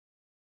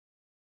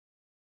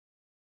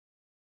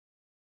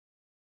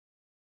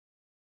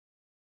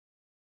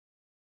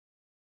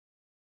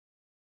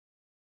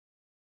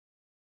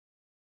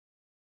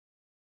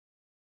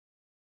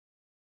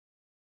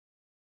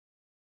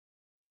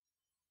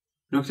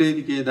نکته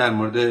دیگه در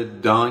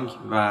مورد دانگ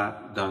و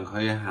دانگ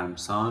های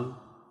همسان،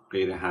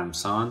 غیر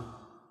همسان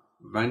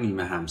و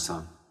نیمه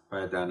همسان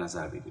باید در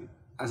نظر بگیریم.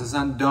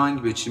 اساساً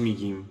دانگ به چی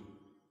میگیم؟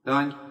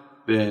 دانگ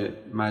به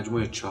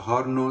مجموع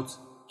 4 نوت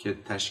که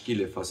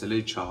تشکیل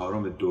فاصله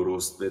 4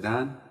 درست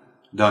بدن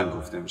دانگ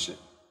گفته میشه.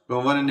 به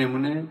عنوان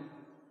نمونه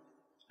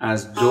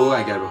از دو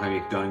اگر بخوایم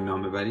یک دانگ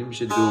نام ببریم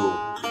میشه دو،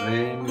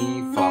 ره،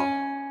 می، فا.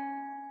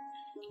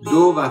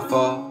 دو و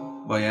فا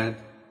باید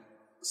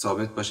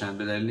ثابت باشن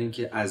به دلیل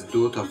اینکه از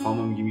دو تا فا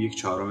ما میگیم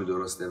 1/4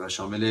 درسته و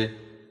شامل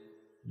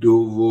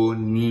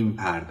 2.5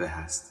 پرده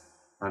هست.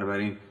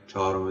 بنابراین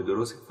 4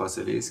 درست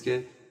فاصله است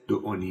که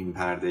 2.5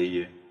 پرده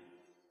ایه.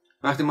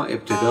 وقتی ما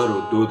ابتدا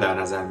رو 2 در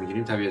نظر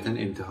میگیریم طبیعتا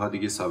انتها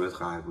دیگه ثابت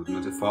خواهد بود،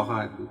 نوت فا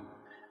خواهد بود.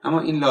 اما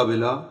این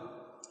لابلا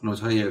نوت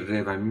های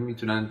ره و می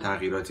میتونن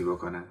تغییراتی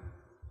بکنن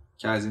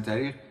که از این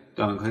طریق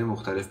دانگ های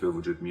مختلف به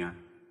وجود میان.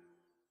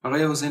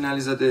 آقای حسین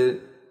علیزاده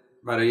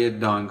برای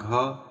دانگ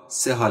ها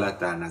 3 حالت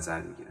در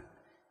نظر میگیرن.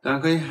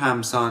 دانگ های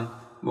همسان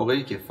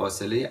موقعی که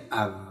فاصله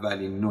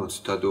اولین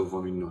نوت تا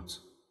دومین نوت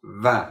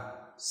و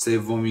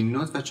سومین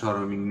نوت و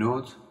چهارمین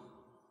نوت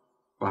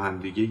با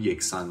همدیگه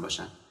یکسان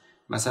باشن.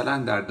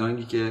 مثلا در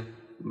دانگی که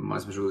ما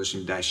اسمش رو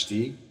گذاشتیم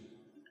دشتی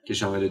که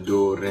شامل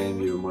دو، ره،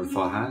 می و مول،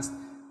 فا هست،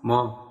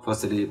 ما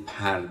فاصله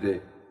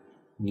پرده،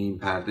 نیم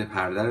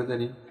پرده رو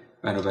داریم.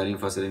 بنابراین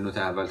فاصله نوت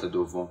اول تا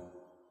دوم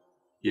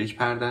 1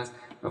 پرده است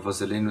و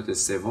فاصله نوت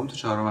سوم تا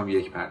چهارم هم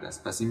 1 پرده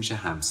است. پس این میشه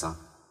همسان.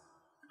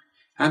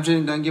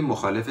 همچنین دانگ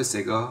مخالف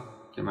سگاه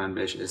که من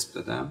بهش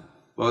اسم دادم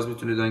باز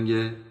میتونه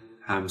دانگ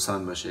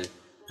همسان باشه.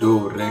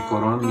 دو، ره،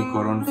 کرون، می،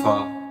 کرون،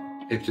 فا.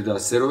 ابتدا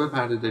 3 رو به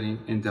پرده داریم،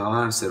 انتها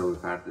هم 3 رو به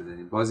پرده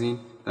داریم. باز این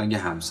دانگ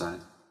همسانه.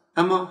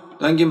 اما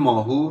دانگ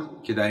ماهور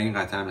که در این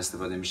قطعه هم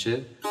استفاده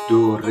میشه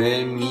دو،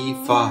 ره، می،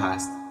 فا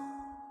هست.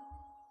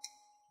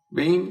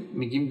 به این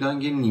میگیم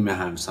دانگ نیمه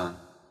همسان،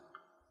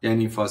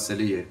 یعنی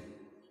فاصله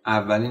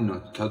اولین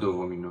نوت تا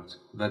دومین نوت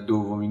و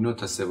دومین نوت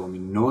تا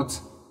سومین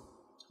نوت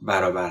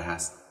برابر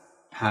هست.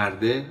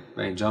 پرده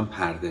و اینجا هم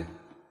پرده.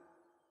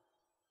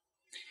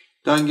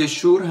 دانگ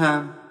شور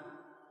هم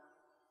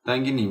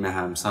دانگ نیمه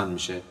همسان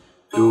میشه.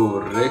 دو،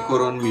 ره،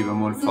 کرون، می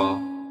بمول، فا.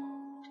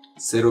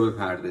 3 رو به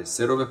پرده،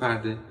 3 رو به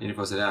پرده، یعنی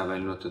فاصله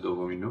اولین نوت تا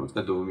دومین نوت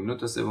و دومین نوت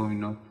تا سومین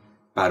نوت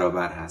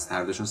برابر هست.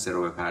 هر دوشون 3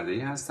 رو به پرده ای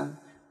هستن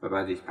و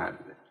بعد 1 پرده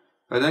داریم.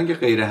 و دانگ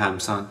غیر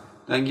همسان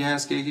دانگی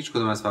هست که هیچ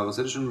کدوم از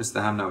فواصلشون مثل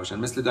هم نباشن.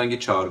 مثل دانگ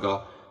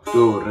چهارگاه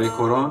دو، ره،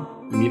 کرون،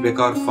 می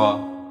بکار، فا.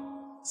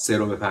 3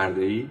 رو به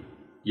پرده ای،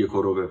 1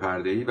 رو به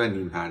پرده ای و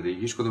نیم پرده ای.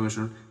 هیچ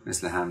کدومشون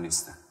مثل هم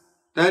نیستن.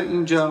 در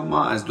اینجا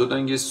ما از دو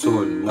دانگ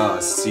سول،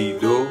 لا، سی،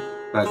 دو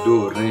و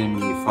دو، ره،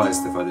 می، فا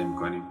استفاده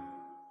میکنیم.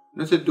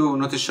 نوت دو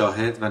نوت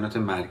شاهد و نوت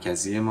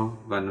مرکزی ما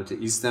و نوت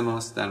ایست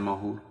ماست در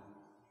ماهور.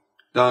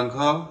 دانگ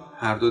ها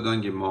هر دو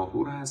دانگ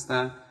ماهور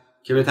هستند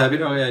که به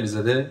تعبیر آقای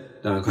علیزاده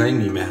دانگ های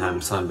نیمه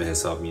همسان به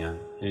حساب میان.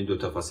 یعنی 2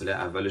 تا فاصله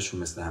اولشون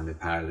مثل هم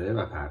پرده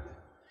و پرده.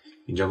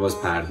 اینجا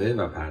باز پرده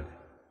و پرده.